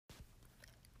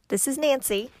This is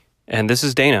Nancy, And this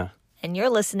is Dana. and you're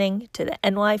listening to the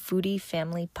NY Foodie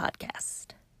Family Podcast.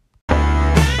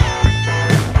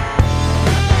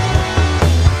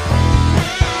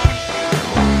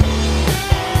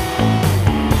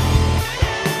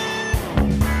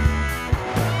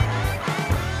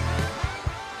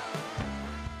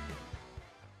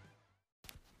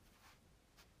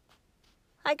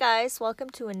 Hi guys, welcome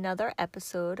to another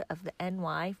episode of the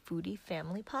NY Foodie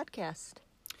Family Podcast.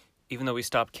 Even though we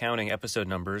stopped counting episode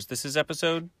numbers, this is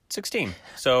episode 16.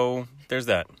 So there's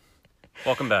that.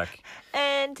 Welcome back.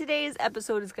 And today's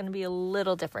episode is going to be a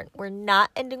little different. We're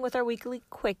not ending with our weekly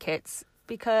quick hits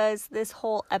because this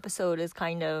whole episode is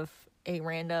kind of a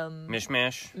random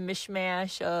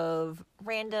Mishmash. of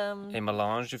random A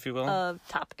melange, if you will. of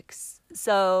topics.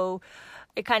 So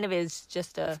it kind of is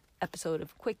just a episode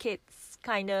of quick hits,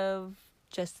 kind of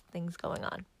just things going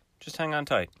on. Just hang on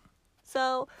tight.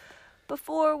 So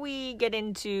before we get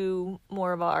into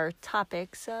more of our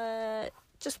topics,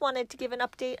 just wanted to give an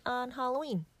update on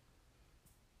Halloween.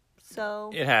 So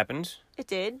It happened. it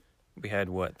did. We had,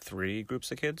 3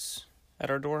 groups of kids at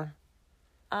our door?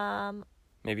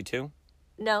 Maybe 2?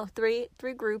 No, three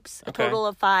groups, a Okay. total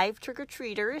of 5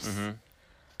 trick-or-treaters.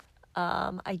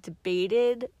 Mm-hmm. I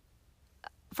debated.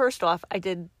 First off, I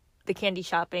did the candy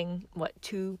shopping,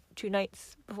 two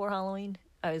nights before Halloween?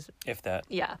 If that.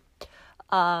 Yeah.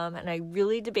 And I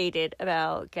really debated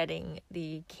about getting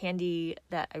the candy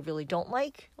that I really don't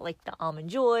like the Almond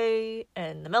Joy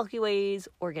and the Milky Ways,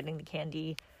 or getting the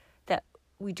candy that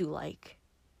we do like.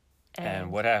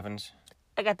 And what happened?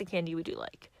 I got the candy we do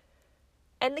like.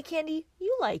 And the candy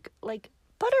you like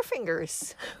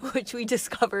Butterfingers, which we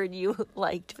discovered you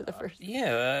liked for the first.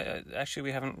 Actually,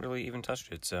 we haven't really even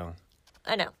touched it, so.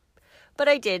 I know. But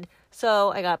I did.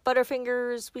 So I got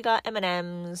Butterfingers, we got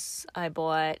M&Ms, I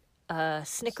bought a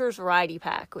Snickers variety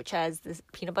pack, which has this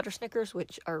peanut butter Snickers,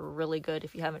 which are really good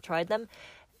if you haven't tried them,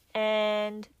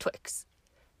 and Twix.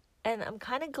 And I'm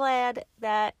kind of glad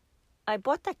that I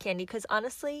bought that candy because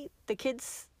honestly, the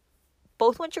kids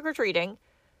both went trick-or-treating.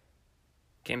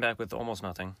 Came back with almost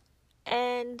nothing.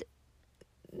 And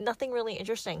nothing really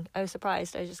interesting. I was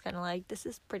surprised. I was just kind of like, this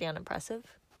is pretty unimpressive.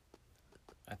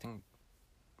 I think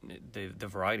the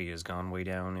variety has gone way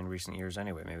down in recent years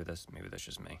anyway. Maybe that's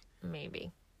just me.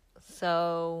 Maybe.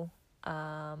 So,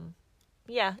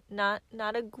 yeah, not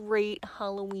a great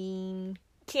Halloween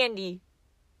candy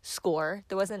score.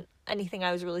 There wasn't anything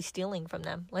I was really stealing from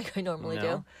them like I normally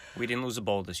do. We didn't lose a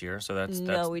bowl this year, so that's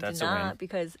No, we that's did a not, win.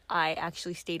 because I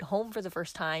actually stayed home for the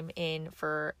first time in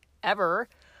forever.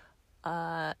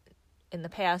 In the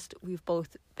past, we've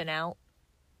both been out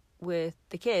with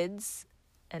the kids,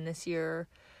 and this year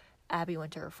Abby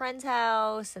went to her friend's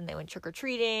house, and they went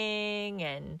trick-or-treating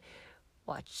and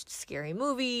watched scary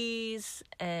movies,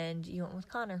 and you went with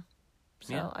Connor.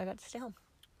 So Yeah. I got to stay home.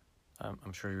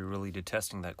 I'm sure you're really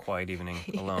detesting that quiet evening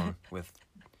alone with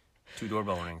 2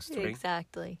 doorbell rings. 3.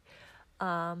 Exactly.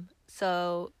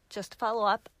 So just to follow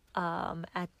up,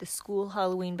 at the school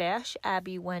Halloween bash,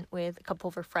 Abby went with a couple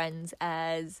of her friends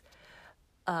as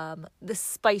the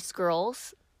Spice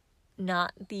Girls,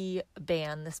 not the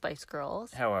band The Spice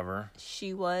Girls. However,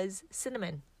 She was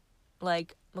cinnamon,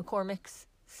 like McCormick's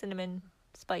cinnamon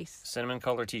spice. cinnamon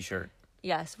color T-shirt,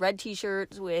 Yes, red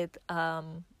T-shirts with a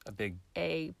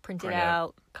printed Printout.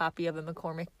 out copy of a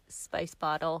McCormick spice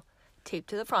bottle taped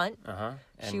to the front.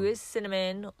 She was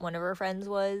cinnamon. One of her friends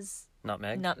was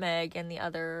nutmeg. and the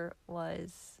other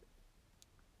was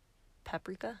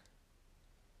paprika.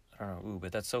 I don't know. Ooh,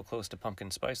 but that's so close to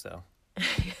pumpkin spice, though.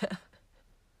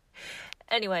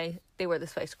 Anyway, they were the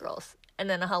Spice Girls. And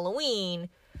then on Halloween,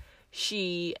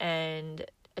 she and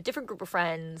a different group of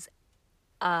friends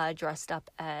dressed up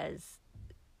as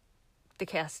the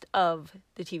cast of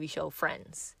the TV show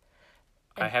Friends.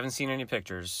 I haven't seen any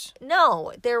pictures.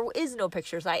 No, there is no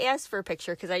pictures. I asked for a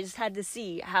picture because I just had to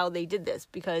see how they did this,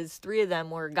 because 3 of them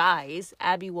were guys.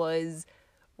 Abby was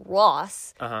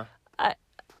Ross.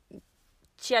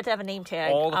 She had to have a name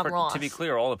tag. I'm Ross. To be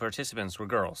clear, all the participants were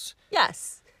girls.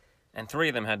 Yes. And 3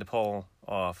 of them had to pull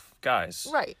off guys.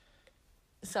 Right.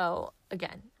 So,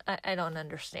 again, I don't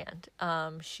understand.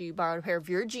 She borrowed a pair of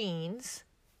your jeans,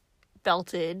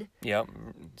 belted, Yep.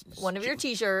 one of your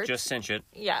T-shirts. Just cinch it.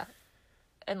 Yeah.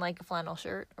 And like a flannel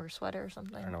shirt or sweater or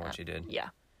something. I don't know what she did. Yeah.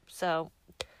 So,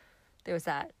 there was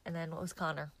that. And then what was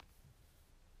Connor?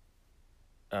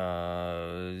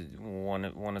 One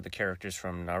of the characters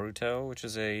from Naruto, which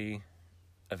is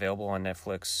available on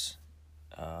Netflix,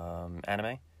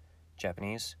 anime,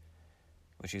 Japanese,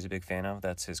 which he's a big fan of.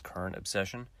 That's his current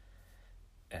obsession.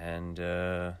 And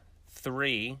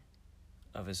 3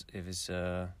 of his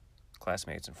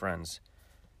classmates and friends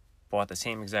bought the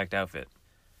same exact outfit.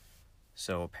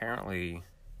 So apparently,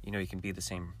 you can be the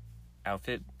same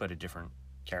outfit, but a different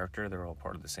character. They're all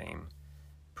part of the same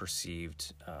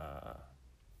perceived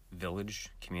village,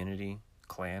 community,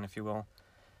 clan, if you will.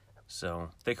 So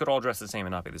they could all dress the same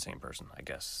and not be the same person, I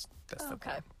guess. That's the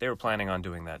plan. They were planning on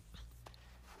doing that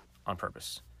on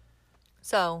purpose.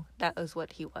 So that was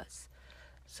what he was.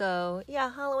 So,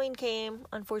 yeah, Halloween came.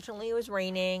 Unfortunately, it was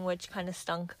raining, which kind of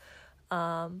stunk.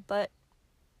 But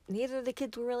neither of the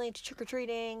kids were really into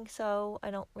trick-or-treating, so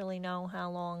I don't really know how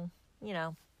long,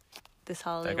 this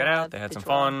holiday They got out, they had some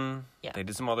fun, yeah. They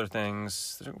did some other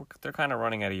things. They're kind of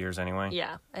running out of years anyway.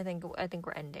 Yeah, I think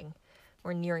we're ending.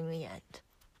 We're nearing the end.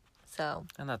 So.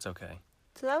 And that's okay.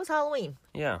 So that was Halloween.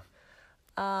 Yeah.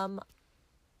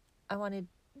 I wanted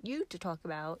you to talk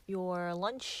about your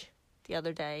lunch the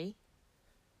other day.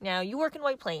 Now, you work in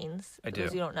White Plains. I do.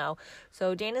 Because you don't know.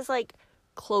 So Dana's like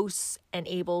close and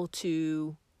able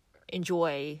to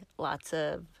enjoy lots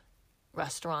of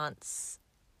restaurants.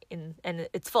 And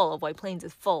it's full of, White Plains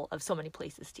is full of so many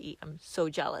places to eat. I'm so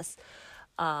jealous.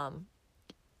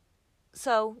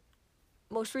 So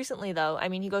most recently, though, I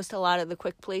mean, he goes to a lot of the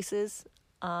quick places.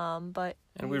 And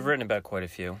we've written about quite a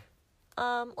few.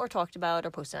 Or talked about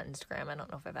or posted on Instagram. I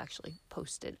don't know if I've actually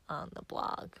posted on the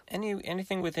blog.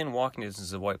 Anything within walking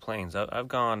distance of White Plains. I've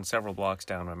gone several blocks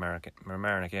down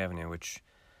Mamaroneck Avenue, which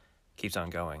keeps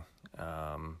on going.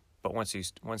 But once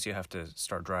you have to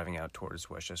start driving out towards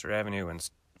Westchester Avenue and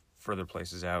further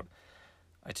places out,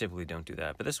 I typically don't do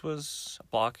that. But this was a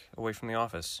block away from the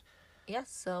office. Yes,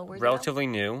 so we're relatively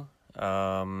new.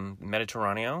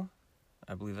 Mediterraneo.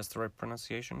 I believe that's the right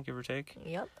pronunciation, give or take.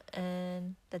 Yep,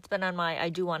 and that's been on I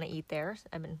do want to eat there.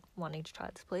 I've been wanting to try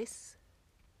this place.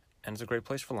 And it's a great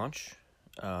place for lunch.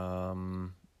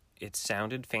 It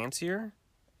sounded fancier,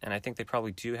 and I think they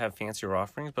probably do have fancier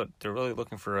offerings, but they're really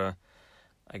looking for a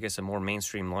more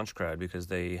mainstream lunch crowd because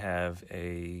they have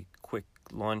a quick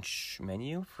lunch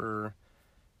menu for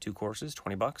 2 courses,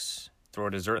 $20. Throw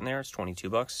a dessert in there, it's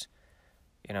 $22.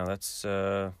 That's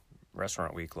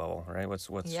restaurant week level, right? What's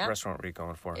restaurant week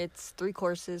going for? It's 3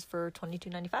 courses for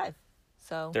 $22.95.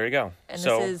 So there you go. And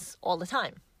this is all the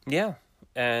time. Yeah,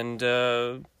 and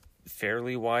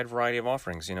fairly wide variety of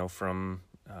offerings. From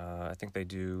I think they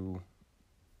do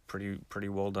pretty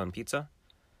well done pizza.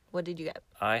 What did you get?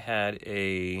 I had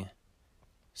a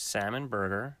salmon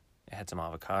burger. It had some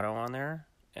avocado on there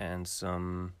and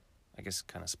some, I guess,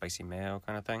 kind of spicy mayo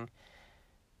kind of thing.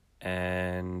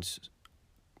 And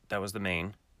that was the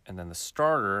main. And then the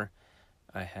starter,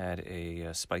 I had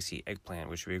a spicy eggplant,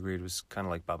 which we agreed was kind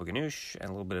of like baba ganoush, and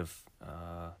a little bit of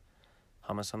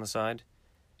hummus on the side.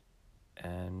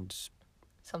 And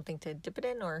something to dip it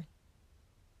in, or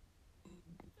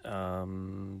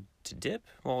to dip?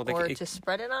 Well, to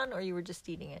spread it on, or you were just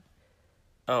eating it?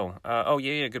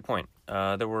 Yeah, good point.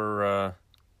 There were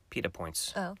pita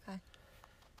points. Oh, okay.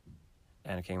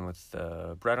 And it came with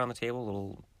bread on the table, a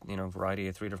little, variety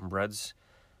of 3 different breads.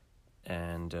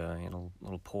 And a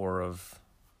little pour of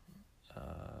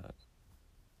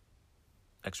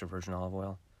extra virgin olive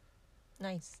oil.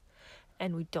 Nice.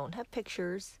 And we don't have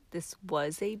pictures. This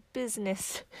was a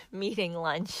business meeting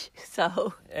lunch,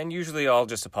 so. And usually I'll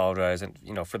just apologize, and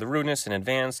for the rudeness in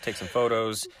advance, take some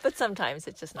photos. But sometimes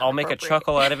it's just not. I'll make a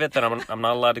chuckle out of it that I'm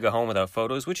not allowed to go home without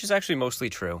photos, which is actually mostly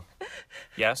true.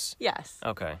 Yes. Yes.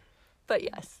 Okay. But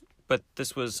yes. But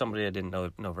this was somebody I didn't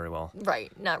know very well.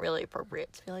 Right. Not really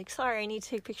appropriate to be like, sorry, I need to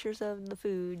take pictures of the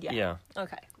food. Yeah. Yeah.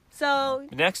 Okay. So.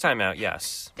 Next time out,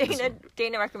 yes.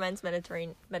 Dana recommends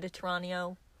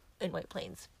Mediterraneo in White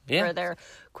Plains for their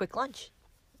quick lunch.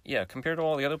 Yeah. Compared to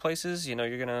all the other places, you're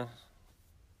going to.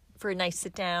 For a nice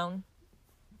sit down.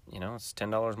 It's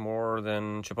 $10 more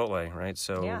than Chipotle, right?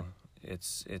 So yeah.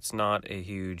 It's not a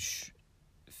huge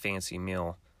fancy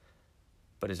meal,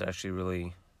 but it's actually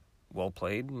really well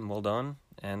played and well done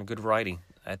and a good variety.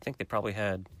 I think they probably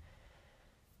had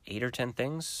 8 or 10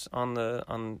 things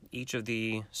on each of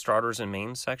the starters and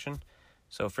mains section,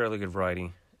 so fairly good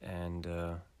variety. And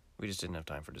we just didn't have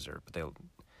time for dessert, but they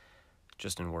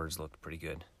just in words looked pretty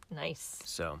good. Nice.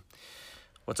 So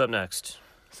what's up next?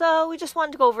 So we just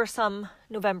wanted to go over some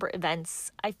November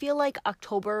events. I feel like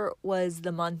October was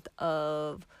the month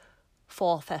of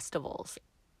fall festivals.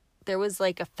 There was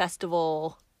like a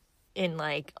festival in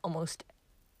like almost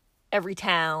every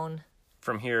town.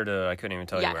 From here to I couldn't even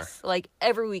tell you where. Yes, like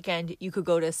every weekend you could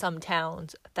go to some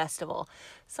town's festival.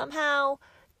 Somehow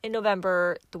in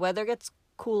November the weather gets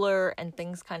cooler and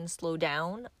things kind of slow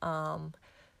down.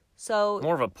 So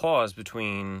More of a pause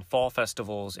between fall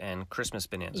festivals and Christmas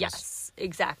bonanzas. yes,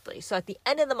 exactly. So at the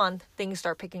end of the month, things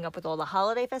start picking up with all the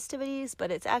holiday festivities, but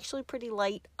it's actually pretty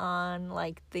light on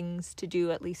like things to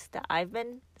do, at least that I've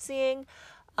been seeing,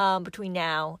 between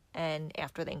now and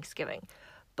after Thanksgiving.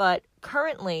 But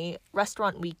currently,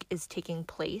 Restaurant Week is taking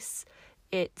place.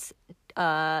 It's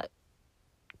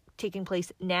taking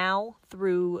place now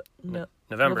through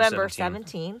November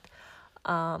 17th.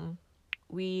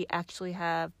 We actually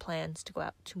have plans to go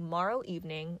out tomorrow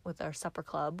evening with our supper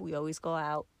club. We always go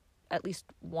out at least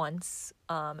once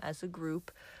as a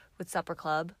group with supper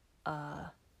club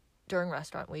during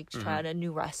Restaurant Week to try out a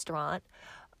new restaurant.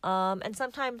 And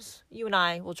sometimes you and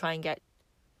I will try and get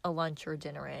a lunch or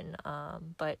dinner in.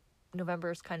 But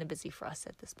November is kind of busy for us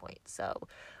at this point, so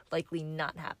likely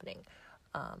not happening.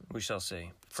 We shall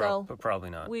see. But probably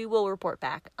not. We will report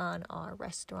back on our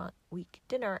Restaurant Week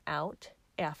dinner out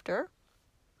after.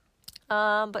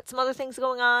 But some other things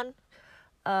going on.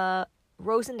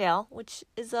 Rosendale, which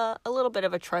is a little bit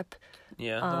of a trip.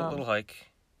 Yeah, a little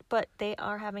hike. But they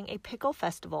are having a pickle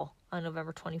festival on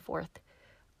November 24th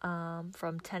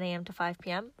from 10 a.m. to 5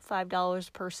 p.m. $5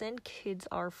 a person. Kids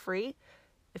are free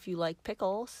if you like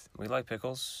pickles. We like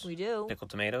pickles. We do. Pickled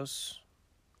tomatoes.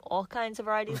 All kinds of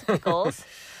varieties of pickles.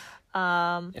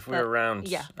 If we were around,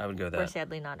 yeah, I would go there. We're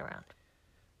sadly not around.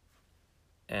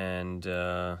 And,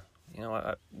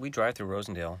 we drive through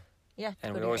Rosendale. Yeah,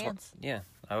 and go we to always your aunts.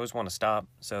 I always want to stop,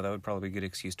 so that would probably be a good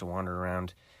excuse to wander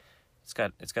around. It's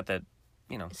got that,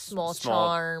 small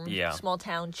charm, yeah, small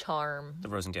town charm. The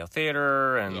Rosendale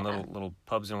Theater and little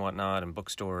pubs and whatnot and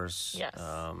bookstores. Yes.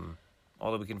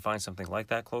 Although we can find something like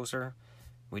that closer,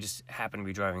 we just happen to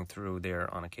be driving through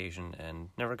there on occasion and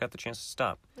never got the chance to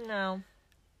stop. No.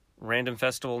 Random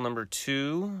festival number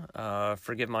 2,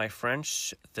 forgive my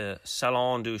French, the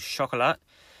Salon du Chocolat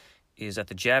is at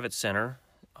the Javits Center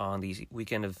on the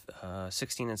weekend of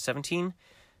 16 and 17,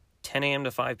 10 a.m.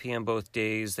 to 5 p.m. both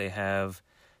days. They have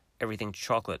everything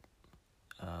chocolate,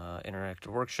 interactive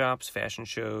workshops, fashion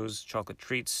shows, chocolate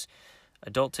treats.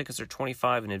 Adult tickets are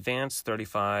 $25 in advance,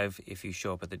 $35 if you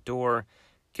show up at the door.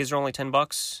 Kids are only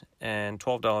 $10 and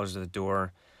 $12 at the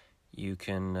door. You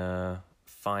can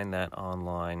find that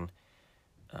online.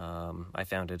 I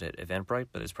found it at Eventbrite,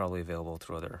 but it's probably available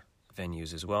through other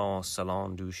venues as well.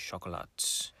 Salon du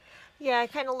Chocolat. Yeah, I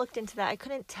kind of looked into that. I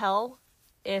couldn't tell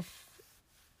if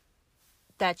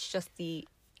that's just the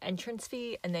entrance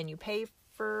fee and then you pay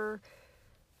for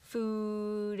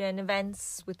food and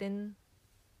events within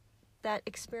that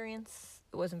experience.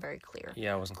 It wasn't very clear.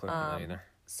 Yeah, I wasn't clear on that either.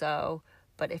 So,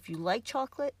 but if you like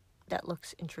chocolate, that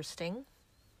looks interesting.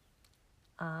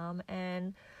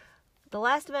 And the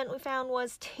last event we found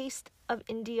was Taste of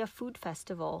India Food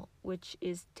Festival, which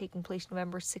is taking place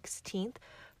November 16th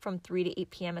from 3 to 8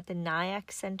 p.m. at the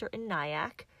Nyack Center in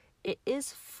Nyack. It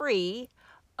is free.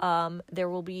 There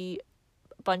will be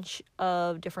a bunch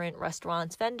of different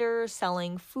restaurants, vendors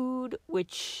selling food,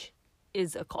 which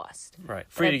is a cost. Right.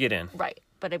 Free to get in. Right.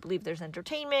 But I believe there's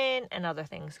entertainment and other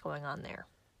things going on there.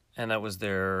 And that was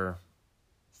their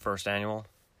first annual.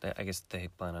 I guess they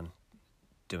plan on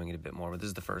doing it a bit more, but this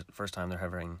is the first time they're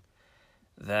having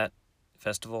that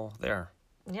festival there.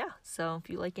 Yeah, so if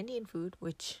you like Indian food,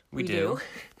 which we do.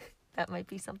 That might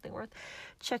be something worth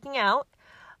checking out.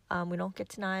 We don't get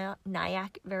to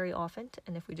Nyack very often,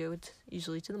 and if we do, it's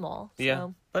usually to the mall. So. Yeah,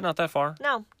 but not that far.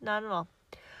 No, not at all.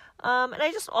 And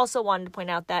I just also wanted to point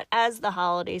out that as the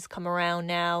holidays come around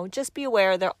now, just be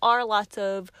aware there are lots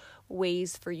of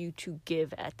ways for you to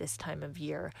give at this time of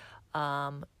year.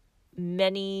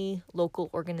 Many local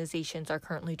organizations are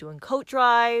currently doing coat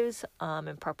drives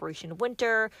in preparation of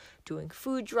winter, doing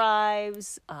food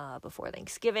drives before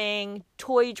Thanksgiving,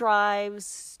 toy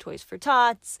drives, Toys for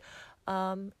Tots,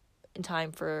 in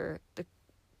time for the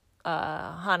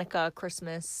Hanukkah,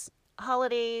 Christmas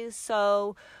holidays.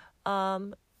 So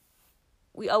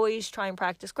we always try and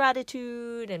practice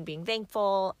gratitude and being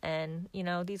thankful. And,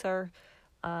 these are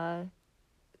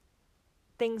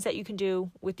things that you can do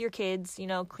with your kids,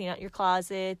 clean out your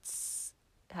closets,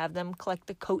 have them collect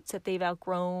the coats that they've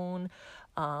outgrown.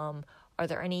 Are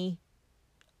there any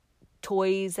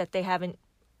toys that they haven't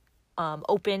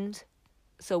opened?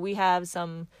 So we have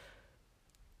some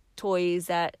toys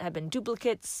that have been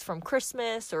duplicates from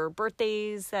Christmas or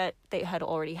birthdays that they had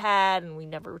already had and we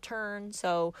never returned.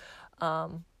 So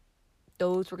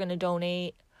those we're going to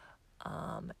donate.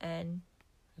 And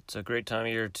it's a great time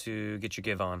of year to get your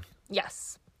give on.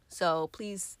 Yes. So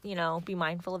please, be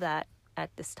mindful of that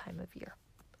at this time of year.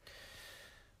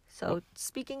 So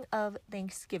speaking of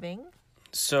Thanksgiving.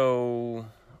 So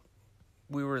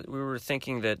we were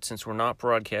thinking that since we're not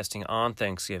broadcasting on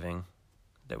Thanksgiving,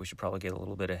 that we should probably get a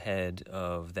little bit ahead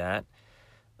of that.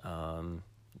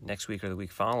 Next week or the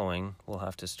week following, we'll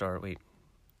have to start. Wait,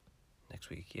 next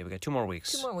week? Yeah, we got 2 more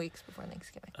weeks. 2 more weeks before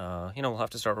Thanksgiving. We'll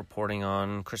have to start reporting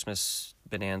on Christmas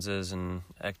bonanzas and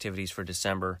activities for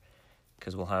December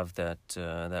because we'll have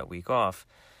that week off.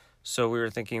 So we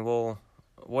were thinking, well,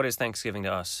 what is Thanksgiving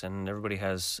to us? And everybody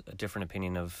has a different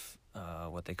opinion of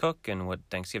what they cook and what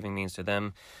Thanksgiving means to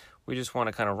them. We just want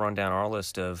to kind of run down our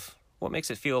list of what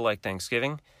makes it feel like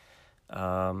Thanksgiving.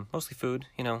 Mostly food.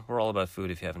 We're all about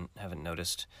food if you haven't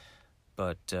noticed.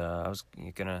 But I was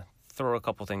gonna throw a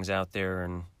couple things out there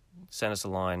and send us a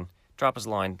line, drop us a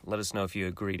line, let us know if you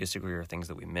agree, disagree, or things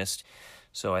that we missed.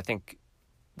 So I think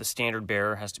the standard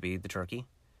bearer has to be the turkey.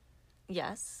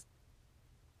 Yes.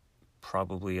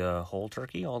 Probably a whole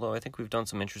turkey, although I think we've done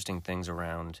some interesting things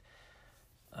around.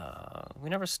 We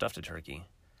never stuffed a turkey.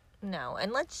 No,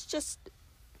 and let's just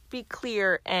be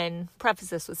clear and preface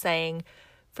this with saying,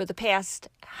 for the past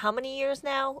how many years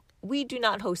now, we do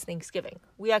not host Thanksgiving.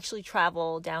 We actually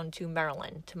travel down to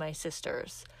Maryland to my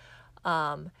sister's.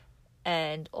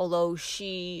 And although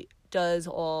she does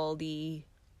all the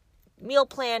meal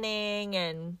planning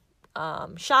and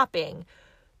shopping,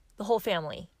 the whole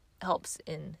family helps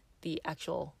in the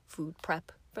actual food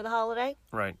prep for the holiday.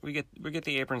 Right. We get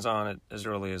the aprons on it as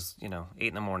early as, 8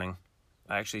 in the morning.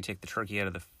 I actually take the turkey out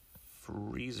of the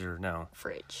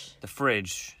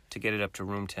fridge to get it up to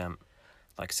room temp,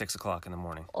 like 6 o'clock in the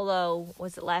morning. Although,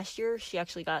 was it last year? She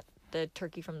actually got the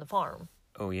turkey from the farm.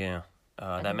 Oh, yeah.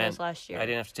 That meant last year. I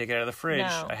didn't have to take it out of the fridge.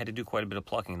 No. I had to do quite a bit of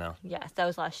plucking, though. Yes, that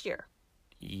was last year.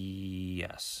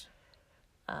 Yes.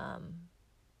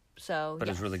 So, but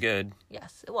yes. It was really good.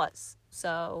 Yes, it was.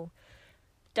 So,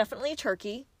 definitely a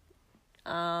turkey.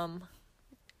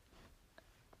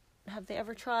 Have they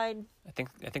ever tried? I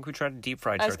think we tried a deep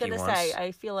fried turkey once. I was going to say,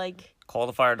 I feel like... Call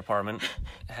the fire department.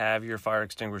 Have your fire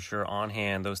extinguisher on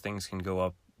hand. Those things can go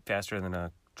up faster than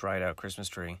a dried out Christmas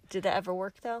tree. Did that ever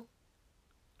work, though?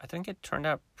 I think it turned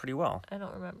out pretty well. I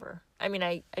don't remember. I mean,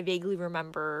 I vaguely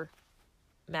remember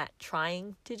Matt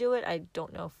trying to do it. I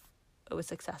don't know if it was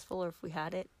successful or if we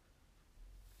had it.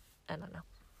 I don't know.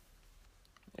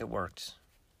 It worked.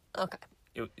 Okay.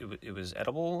 It was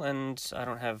edible, and I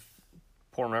don't have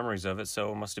poor memories of it,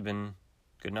 so it must have been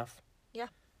good enough. Yeah.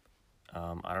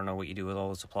 I don't know what you do with all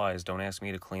the supplies. Don't ask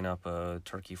me to clean up a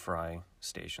turkey fry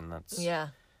station. That's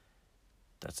a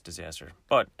disaster.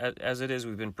 But as it is,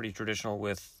 we've been pretty traditional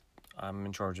with I'm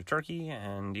in charge of turkey,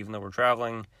 and even though we're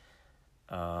traveling,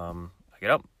 I get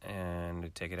up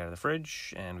and take it out of the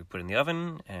fridge, and we put it in the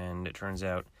oven, and it turns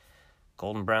out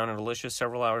golden brown and delicious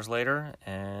several hours later,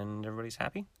 and everybody's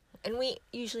happy. And we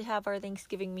usually have our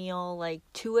Thanksgiving meal like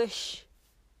 2-ish,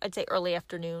 I'd say early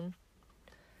afternoon.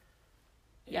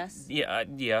 Yes? Yeah,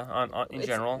 in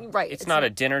general. Right. It's not a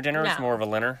dinner, no. It's more of a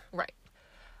dinner. Right.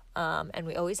 And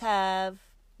we always have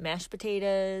mashed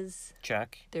potatoes.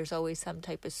 Check. There's always some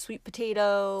type of sweet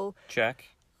potato. Check.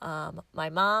 My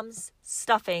mom's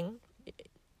stuffing,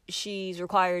 she's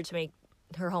required to make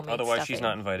her homemade Otherwise, stuffing. she's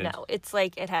not invited. No, it's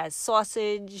like it has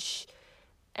sausage,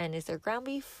 and is there ground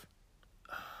beef?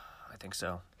 I think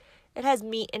so. It has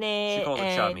meat in it. She calls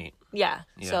it chopped meat. Yeah.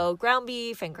 So ground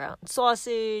beef and ground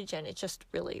sausage, and it's just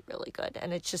really, really good.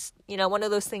 And it's just, one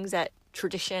of those things that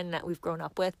tradition that we've grown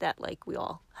up with that, like, we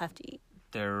all have to eat.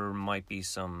 There might be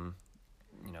some,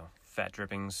 fat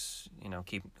drippings,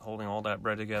 keep holding all that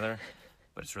bread together,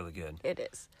 but it's really good. It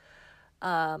is.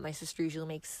 My sister usually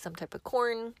makes some type of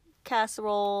corn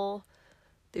casserole.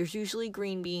 There's usually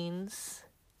green beans.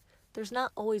 There's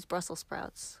not always Brussels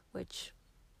sprouts, which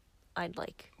I'd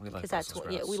like. We like Brussels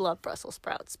sprouts. Yeah, we love Brussels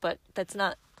sprouts, but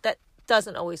that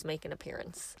doesn't always make an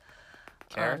appearance.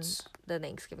 Carrots? On the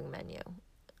Thanksgiving menu.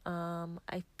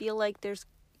 I feel like there's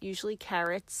usually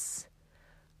carrots.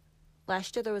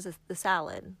 Last year there was the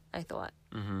salad, I thought.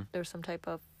 Mm-hmm. There was some type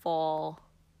of fall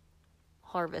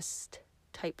harvest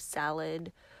type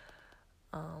salad.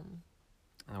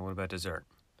 And what about dessert?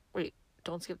 Wait,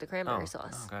 don't skip the cranberry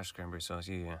sauce. Oh gosh, cranberry sauce,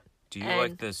 yeah. Do you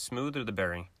like the smooth or the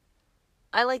berry?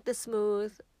 I like the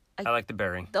smooth. I like the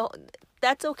berry.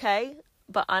 That's okay,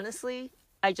 but honestly,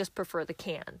 I just prefer the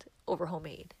canned over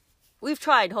homemade. We've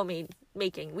tried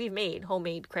we've made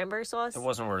homemade cranberry sauce. It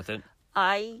wasn't worth it.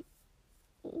 I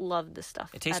love the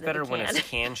stuff. It tastes better when it's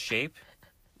can shape,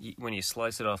 when you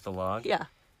slice it off the log. Yeah.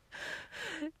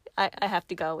 I have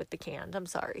to go with the canned. I'm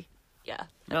sorry. Yeah.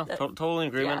 No, totally in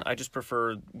agreement. Yeah. I just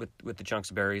prefer with the chunks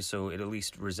of berries, so it at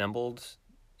least resembled,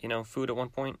 food at one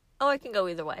point. Oh, I can go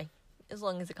either way, as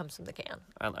long as it comes from the can.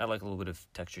 I like a little bit of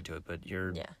texture to it, but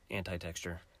you're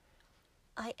anti-texture.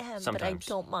 I am, Sometimes.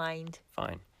 but I don't mind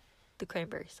Fine. the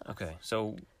cranberry sauce. Okay,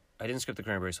 so I didn't skip the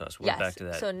cranberry sauce. We'll Yes. back to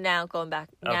that. So now going back.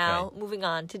 Okay. Now moving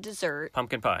on to dessert.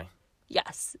 Pumpkin pie.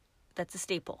 Yes. That's a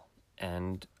staple.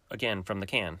 And again, from the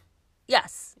can.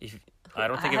 Yes. I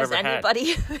don't think I've ever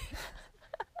anybody...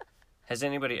 Has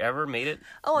anybody ever made it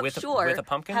I'm with sure. with a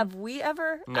pumpkin? Have we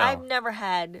ever? No. I've never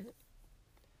had...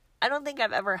 I don't think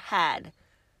I've ever had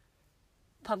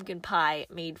pumpkin pie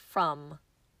made from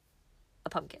a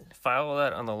pumpkin. File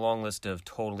that on the long list of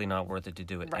totally not worth it to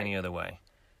do it Right. any other way.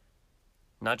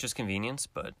 Not just convenience,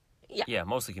 but Yeah.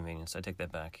 mostly convenience. I take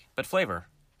that back. But flavor.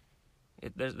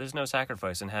 There's no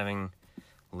sacrifice in having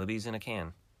Libby's in a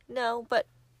can. No, but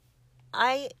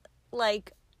I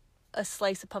like a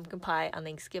slice of pumpkin pie on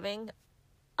Thanksgiving.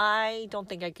 I don't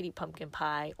think I could eat pumpkin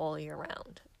pie all year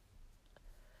round.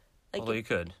 Like Although you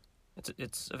could.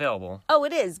 It's available. Oh,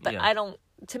 it is, but Yeah. I don't...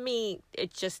 To me,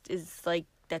 it just is like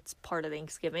that's part of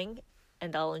Thanksgiving,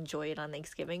 and I'll enjoy it on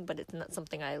Thanksgiving, but it's not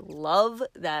something I love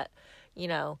that, you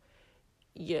know,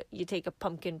 you take a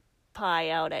pumpkin pie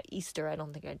out at Easter, I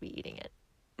don't think I'd be eating it.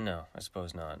 No, I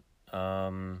suppose not.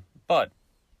 But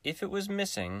if it was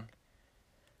missing,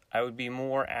 I would be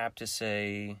more apt to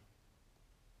say,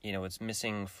 it's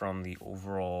missing from the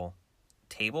overall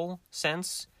table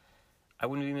sense. I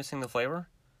wouldn't be missing the flavor.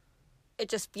 It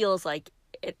just feels like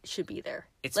it should be there.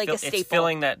 It's like a staple. It's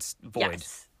filling that void.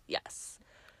 Yes.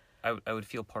 I would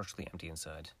feel partially empty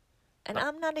inside. And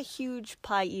I'm not a huge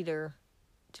pie eater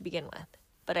to begin with,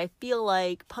 but I feel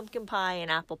like pumpkin pie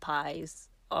and apple pies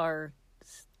are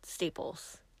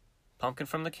staples. Pumpkin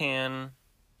from the can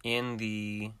in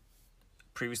the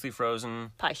previously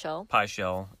frozen Pie shell,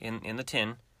 in the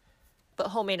tin. but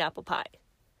homemade apple pie.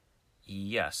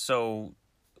 Yes. So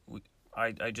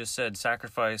I just said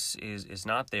sacrifice is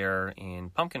not there in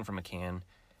pumpkin from a can.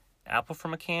 Apple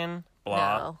from a can,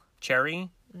 blah. No. Cherry,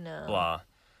 No. blah.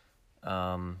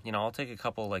 I'll take a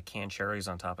couple like canned cherries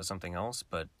on top of something else,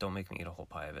 but don't make me eat a whole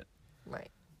pie of it.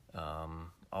 Right.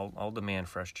 I'll demand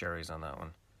fresh cherries on that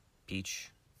one.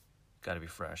 Peach, got to be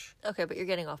fresh. Okay, but you're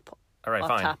getting off All right, off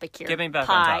fine. topic here. Get me back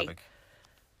Pie. on topic.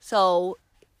 So,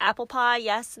 apple pie,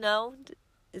 yes, no?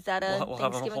 Is that a We'll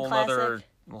have a Thanksgiving whole classic?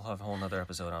 We'll have a whole nother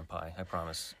episode on pie. I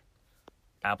promise.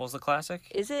 Apple's the classic.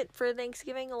 Is it for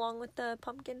Thanksgiving along with the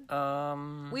pumpkin?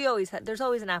 We There's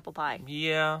always an apple pie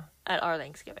Yeah, at our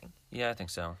Thanksgiving. I think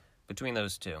so. Between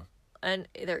those two. And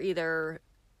they're either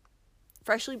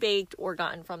freshly baked or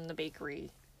gotten from the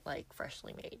bakery, like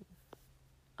freshly made.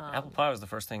 Apple pie was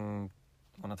one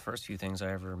of the first few things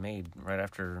I ever made. Right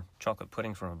after chocolate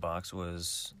pudding from a box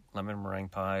was lemon meringue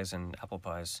pies and apple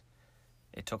pies.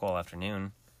 It took all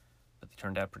afternoon, but they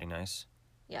turned out pretty nice.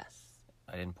 Yes.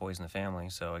 I didn't poison the family,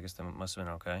 so I guess that must have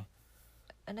been okay.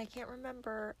 And I can't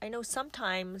remember. I know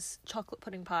sometimes chocolate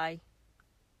pudding pie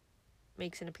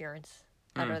makes an appearance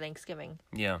at our Thanksgiving.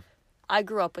 Yeah. I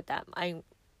grew up with that.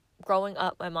 Growing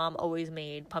up, my mom always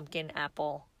made pumpkin,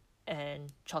 apple,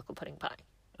 and chocolate pudding pie.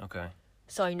 Okay.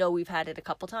 So I know we've had it a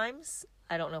couple times.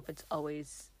 I don't know if it's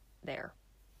always there.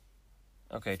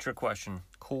 Okay, trick question.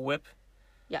 Cool Whip,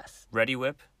 Yes. Ready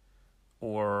Whip,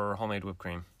 or homemade whipped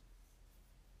cream?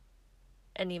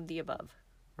 Any of the above.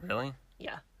 Really?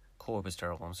 Yeah. Cool Whip is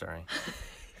terrible, I'm sorry.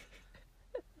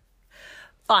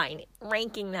 Fine.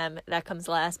 Ranking them, that comes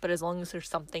last, but as long as there's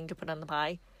something to put on the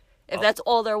pie. If that's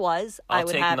all there was, I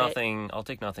would have it. I'll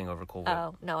take nothing over Cool Whip.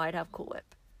 Oh, no, I'd have Cool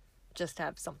Whip. Just to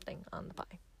have something on the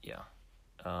pie. Yeah.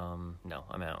 No,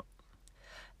 I'm out.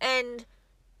 And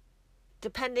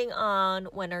depending on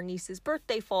when our niece's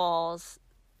birthday falls,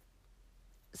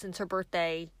 since her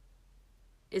birthday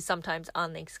is sometimes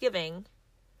on Thanksgiving,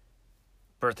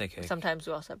 Birthday cake. sometimes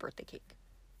we also have birthday cake.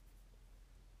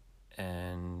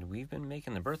 And we've been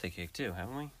making the birthday cake too,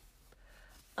 haven't we?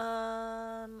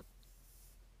 I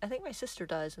think my sister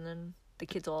does, and then the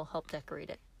kids all help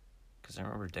decorate it. Because I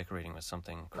remember decorating with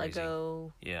something crazy.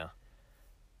 Lego. Yeah.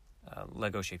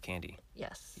 Lego-shaped candy.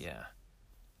 Yes. Yeah.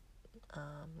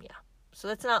 Yeah. So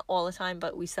that's not all the time,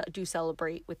 but we do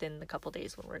celebrate within the couple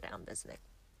days when we're down visiting.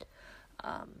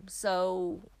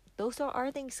 So those are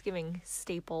our Thanksgiving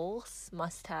staples,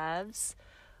 must-haves.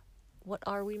 What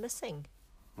are we missing?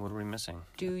 What are we missing?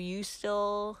 Do you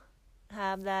still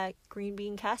have that green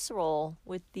bean casserole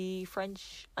with the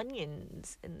French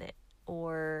onions in it?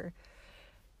 Or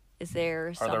is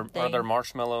there something... Are there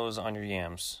marshmallows on your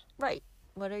yams? Right.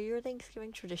 What are your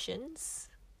Thanksgiving traditions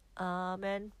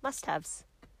and must-haves?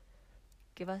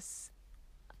 Give us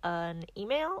an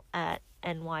email at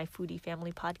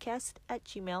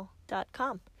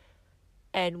nyfoodiefamilypodcast@gmail.com.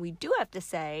 And we do have to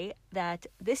say that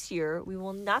this year we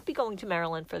will not be going to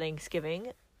Maryland for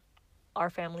Thanksgiving. Our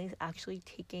family is actually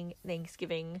taking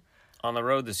Thanksgiving On the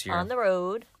road this year. on the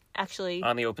road actually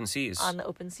On the open seas. on the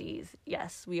open seas.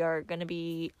 Yes, we are going to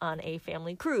be on a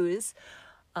family cruise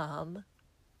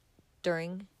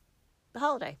during the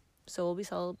holiday. So we'll be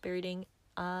celebrating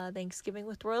Thanksgiving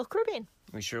with Royal Caribbean.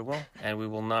 We sure will. And we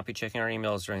will not be checking our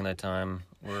emails during that time.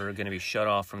 We're going to be shut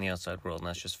off from the outside world, and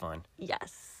that's just fine.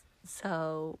 Yes.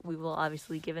 So we will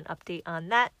obviously give an update on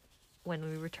that when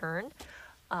we return.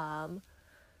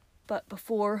 But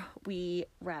before we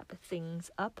wrap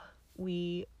things up,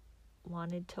 we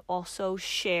wanted to also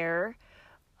share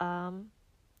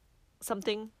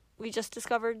something we just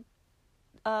discovered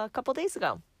a couple days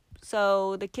ago.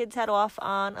 So the kids head off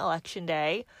on Election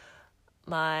Day.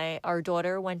 Our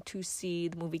daughter went to see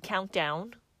the movie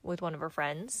Countdown with one of her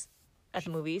friends at the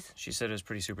movies. She said it was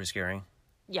pretty super scary.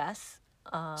 Yes.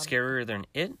 Scarier than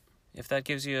It, if that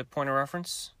gives you a point of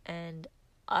reference. And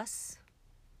Us,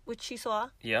 which she saw.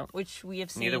 Yeah. Which we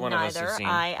have seen Neither one of us have seen.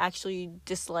 I actually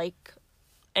dislike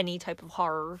any type of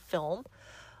horror film.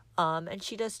 And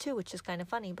she does too, which is kind of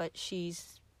funny, but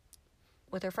she's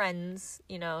with her friends,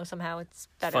 somehow it's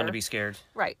better. Fun to be scared.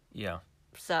 Right. Yeah.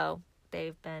 So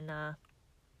they've been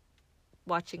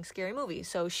watching scary movies.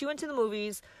 So she went to the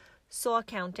movies, saw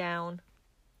Countdown.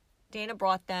 Dana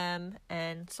brought them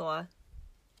and saw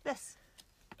this.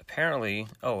 Apparently,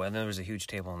 and there was a huge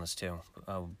table on this too,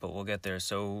 but we'll get there.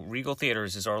 So Regal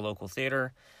Theaters is our local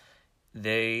theater.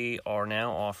 They are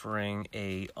now offering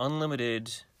a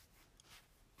unlimited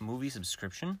movie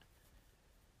subscription.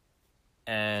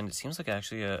 And it seems like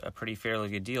actually a pretty fairly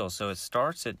good deal. So it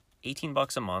starts at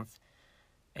 $18 a month,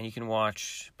 and you can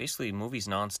watch basically movies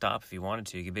nonstop if you wanted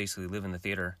to. You could basically live in the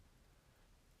theater.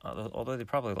 Although they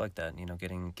probably like that,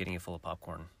 getting it full of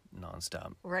popcorn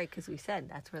nonstop. Right, because we said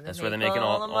that's where they're making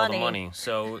all the money.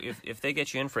 So if they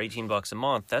get you in for $18 a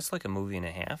month, that's like a movie and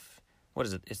a half. What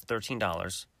is it? It's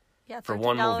 $13. Yeah, for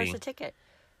one movie. $13 a ticket.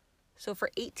 So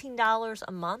for $18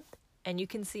 a month, and you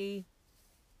can see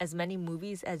as many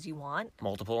movies as you want.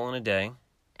 Multiple in a day.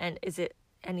 And is it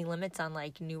any limits on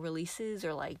like new releases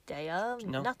or like day of?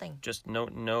 No, nothing. Just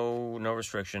no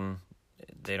restriction.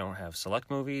 They don't have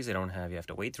select movies. You have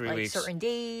to wait 3 weeks. Certain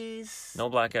days. No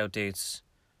blackout dates.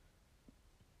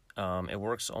 It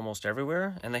works almost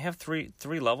everywhere, and they have three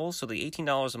levels. So the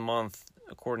 $18 a month,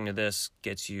 according to this,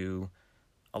 gets you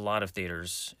a lot of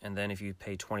theaters. And then if you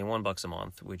pay $21 a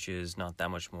month, which is not that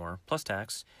much more, plus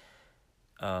tax,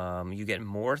 you get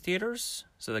more theaters.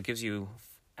 So that gives you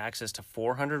access to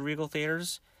 400 Regal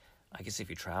theaters. I guess if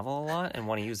you travel a lot and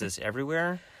want to use this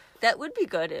everywhere. That would be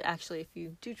good, actually, if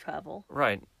you do travel.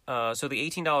 Right. So the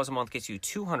 $18 a month gets you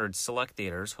 200 select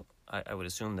theaters. I would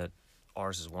assume that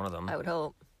ours is one of them. I would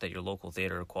hope. That your local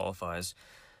theater qualifies.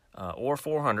 Or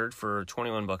 400 for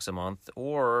 $21 a month.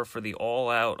 Or for the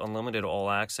all-out, unlimited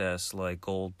all-access, like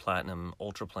Gold, Platinum,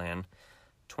 Ultra Plan,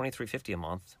 $23.50 a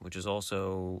month, which is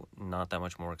also not that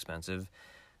much more expensive.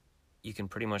 You can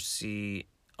pretty much see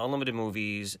unlimited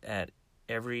movies at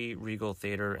every Regal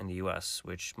theater in the U.S.,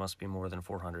 which must be more than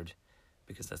 400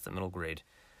 because that's the middle grade.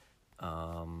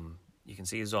 You can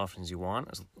see as often as you want.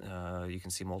 You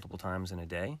can see multiple times in a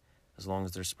day, as long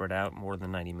as they're spread out more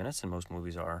than 90 minutes, and most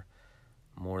movies are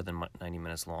more than 90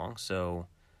 minutes long. So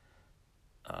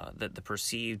the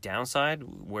perceived downside,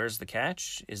 where's the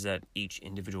catch, is that each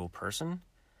individual person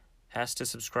has to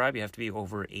subscribe. You have to be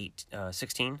over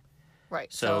 16.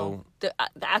 Right. So the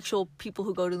actual people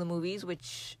who go to the movies,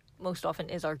 which most often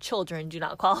is our children, do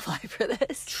not qualify for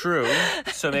this. True.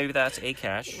 So maybe that's a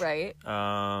catch. Right.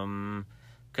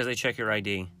 Because they check your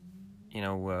ID,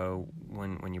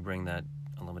 when you bring that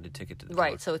unlimited ticket to the Right.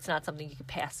 door. So it's not something you can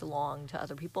pass along to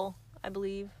other people, I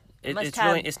believe.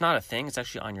 It's not a thing. It's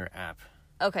actually on your app.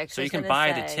 Okay. So you can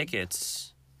buy the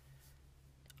tickets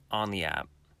on the app.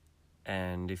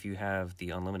 And if you have the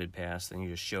unlimited pass, then you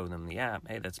just show them the app.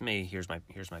 Hey, that's me. Here's my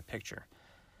picture.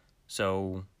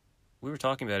 So we were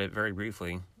talking about it very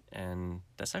briefly, and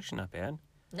that's actually not bad.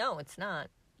 No, it's not.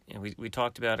 And we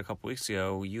talked about a couple weeks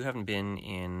ago. You haven't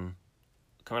been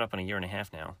coming up on a year and a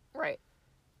half now. Right.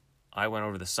 I went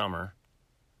over the summer.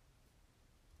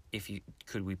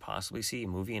 Could we possibly see a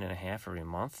movie and a half every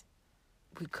month?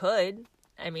 We could.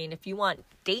 I mean, if you want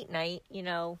date night,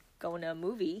 going to a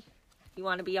movie. You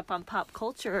want to be up on pop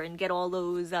culture and get all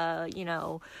those,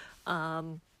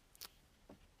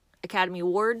 Academy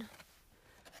Award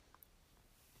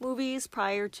movies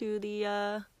prior to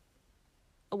the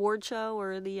award show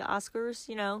or the Oscars,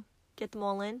 get them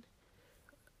all in.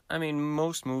 I mean,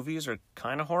 most movies are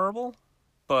kind of horrible,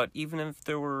 but even if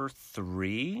there were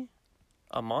 3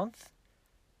 a month,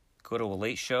 go to a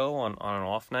late show on an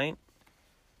off night.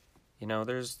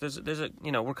 There's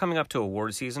we're coming up to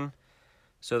award season.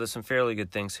 So there's some fairly good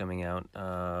things coming out.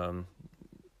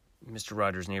 Mr.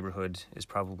 Rogers' Neighborhood is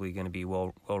probably going to be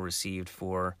well received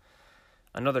for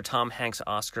another Tom Hanks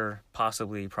Oscar,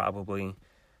 possibly, probably.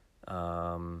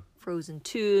 Frozen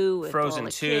 2. With Frozen all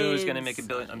the 2 is going to make kids.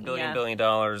 $1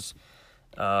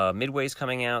 billion. Midway's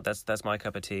coming out. That's my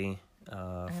cup of tea.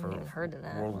 I haven't even heard of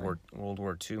that. World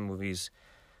War II movies.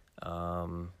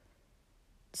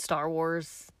 Star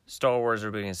Wars. Star Wars,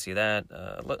 everybody can see that.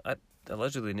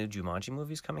 Allegedly, the new Jumanji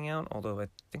movie's coming out, although I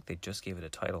think they just gave it a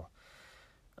title.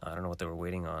 I don't know what they were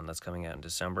waiting on. That's coming out in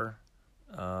December.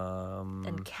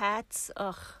 And Cats.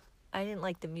 Ugh, I didn't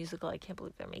like the musical. I can't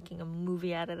believe they're making a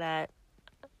movie out of that.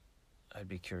 I'd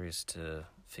be curious to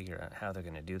figure out how they're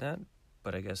going to do that,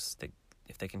 but I guess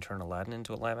if they can turn Aladdin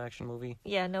into a live-action movie.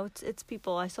 Yeah, no, it's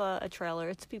people. I saw a trailer.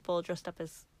 It's people dressed up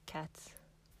as cats.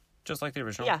 Just like the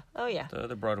original? Yeah, oh yeah.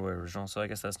 The Broadway original, so I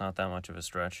guess that's not that much of a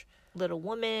stretch. Little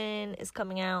Woman is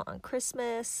coming out on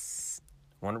Christmas.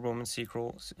 Wonder Woman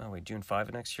sequel. Oh wait, June 5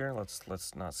 of next year.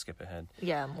 Let's not skip ahead.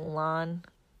 Yeah, Mulan.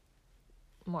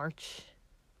 March.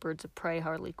 Birds of Prey,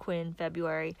 Harley Quinn,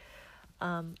 February.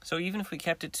 So even if we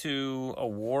kept it to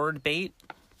award bait,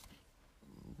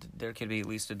 there could be at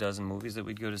least a dozen movies that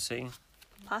we'd go to see.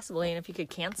 Possibly, and if you could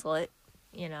cancel it,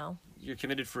 you know. You're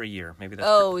committed for a year. Maybe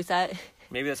that's is that?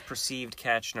 Maybe that's perceived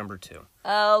catch number 2.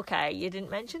 Okay, you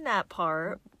didn't mention that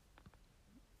part.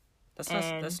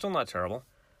 That's still not terrible.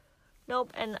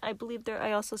 Nope, and I believe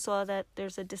I also saw that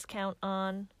there's a discount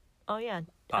on. Oh yeah,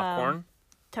 popcorn.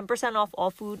 10% off all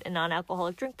food and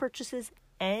non-alcoholic drink purchases,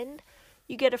 and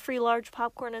you get a free large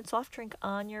popcorn and soft drink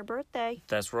on your birthday.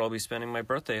 That's where I'll be spending my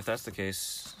birthday if that's the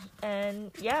case.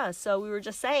 And yeah, so we were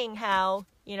just saying how,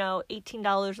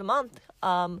 $18 a month.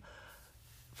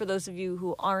 For those of you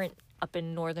who aren't up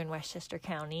in northern Westchester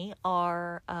County,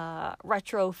 our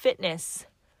Retro Fitness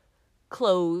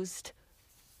closed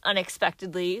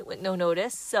unexpectedly with no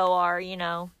notice. So our,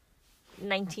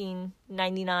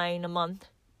 $19.99 a month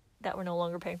that we're no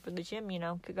longer paying for the gym,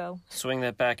 could go. Swing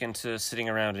that back into sitting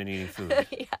around and eating food.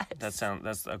 Yes. That's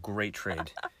a great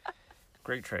trade.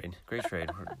 Great trade.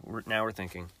 Now we're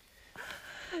thinking.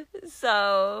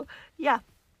 So, yeah.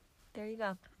 There you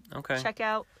go. Okay. Check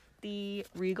out the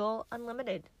Regal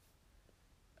Unlimited.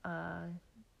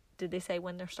 Did they say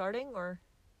when they're starting, or?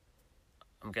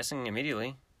 I'm guessing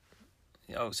immediately.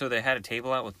 Oh, so they had a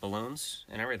table out with balloons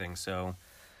and everything, so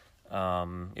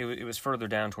it was further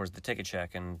down towards the ticket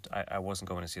check, and I wasn't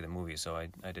going to see the movie, so I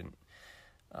didn't.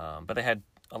 But they had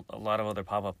a lot of other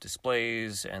pop-up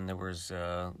displays, and there was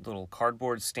little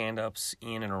cardboard stand-ups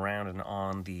in and around and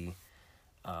on the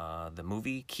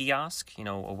movie kiosk,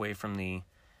 away from the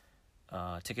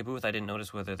ticket booth. I didn't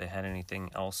notice whether they had anything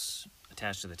else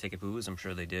attached to the ticket booths. I'm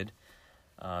sure they did.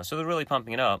 So they're really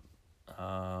pumping it up.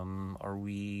 Are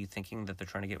we thinking that they're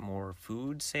trying to get more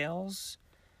food sales?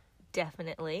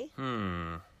 Definitely.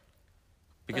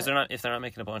 Because if they're not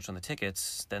making a bunch on the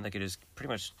tickets, then they could just pretty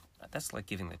much, that's like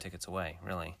giving the tickets away,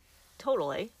 really.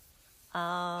 Totally.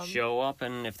 Show up,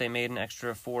 and if they made an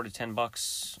extra $4 to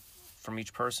 $10 from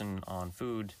each person on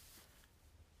food,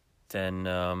 then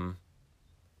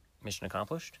mission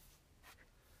accomplished.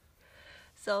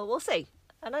 So we'll see.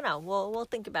 I don't know. We'll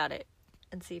think about it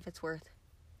and see if it's worth.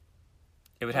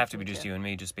 It would have to be just you and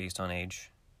me, just based on age.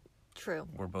 True.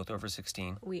 We're both over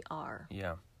 16. We are.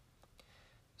 Yeah.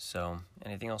 So,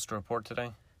 anything else to report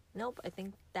today? Nope. I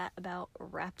think that about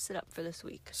wraps it up for this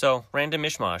week. So, random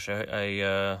mishmash.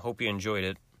 I hope you enjoyed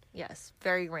it. Yes.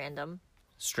 Very random.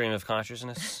 Stream of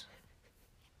consciousness.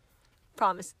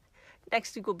 Promise.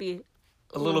 Next week will be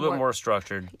a little bit more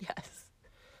structured. Yes.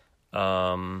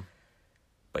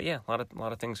 But yeah, a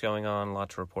lot of things going on, a lot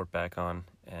to report back on,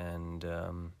 and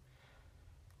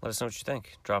let us know what you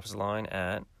think. Drop us a line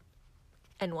at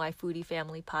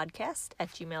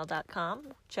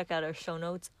nyfoodiefamilypodcast@gmail.com. Check out our show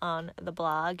notes on the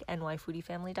blog,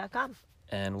 nyfoodiefamily.com.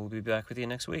 And we'll be back with you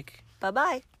next week.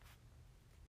 Bye-bye.